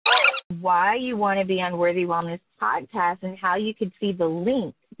why you want to be on Worthy Wellness Podcast and how you could see the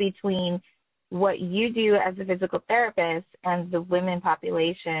link between what you do as a physical therapist and the women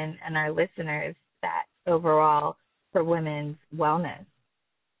population and our listeners that overall for women's wellness.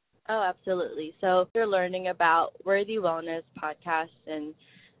 Oh, absolutely. So you're learning about Worthy Wellness Podcast and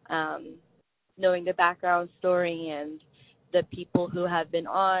knowing the background story and the people who have been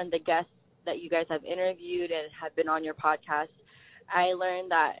on, the guests that you guys have interviewed and have been on your podcast. I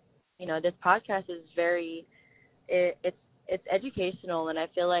learned that, this podcast is it's educational, and I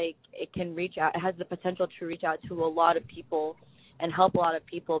feel like it can reach out. It has the potential to reach out to a lot of people and help a lot of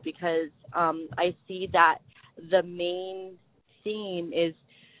people because I see that the main theme is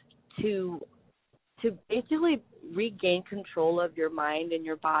to basically regain control of your mind and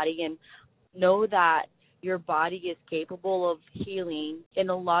your body and know that your body is capable of healing in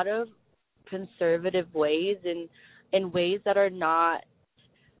a lot of conservative ways and in ways that are not,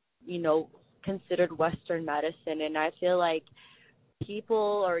 considered Western medicine. And I feel like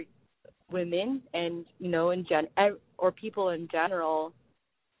people or women and, or people in general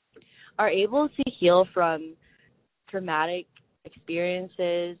are able to heal from traumatic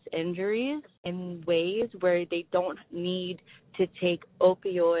experiences, injuries in ways where they don't need to take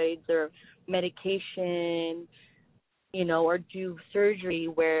opioids or medication, or do surgery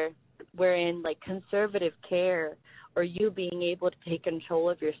wherein like conservative care or you being able to take control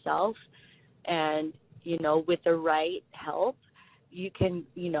of yourself and, with the right help, you can,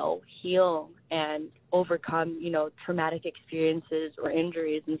 heal and overcome, traumatic experiences or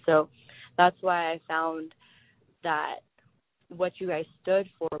injuries. And so that's why I found that what you guys stood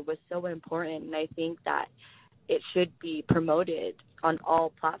for was so important. And I think that it should be promoted on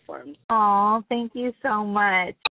all platforms. Oh, thank you so much.